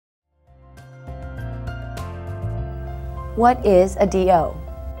What is a DO?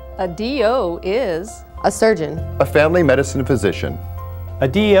 A DO is A surgeon. A family medicine physician. A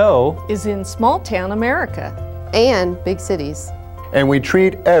DO is in small-town America. And big cities. And we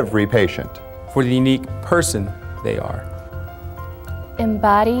treat every patient for the unique person they are. In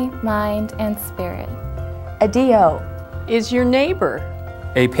body, mind, and spirit. A DO is your neighbor.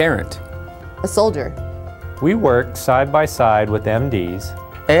 A parent. A soldier. We work side by side with MDs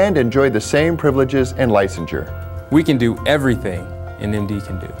and enjoy the same privileges and licensure. We can do everything an MD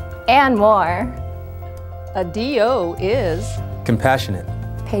can do. And more. A DO is compassionate,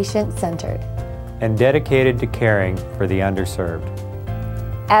 patient-centered, and dedicated to caring for the underserved.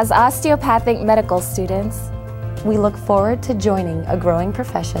 As osteopathic medical students, we look forward to joining a growing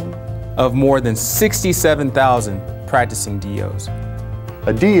profession of more than 67,000 practicing DOs.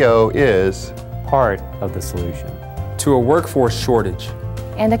 A DO is part of the solution to a workforce shortage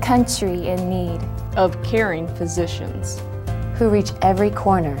and a country in need of caring physicians who reach every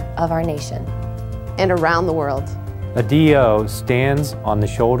corner of our nation and around the world. A DO stands on the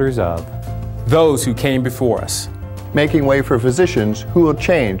shoulders of those who came before us, making way for physicians who will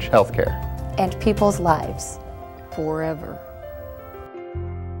change healthcare and people's lives forever.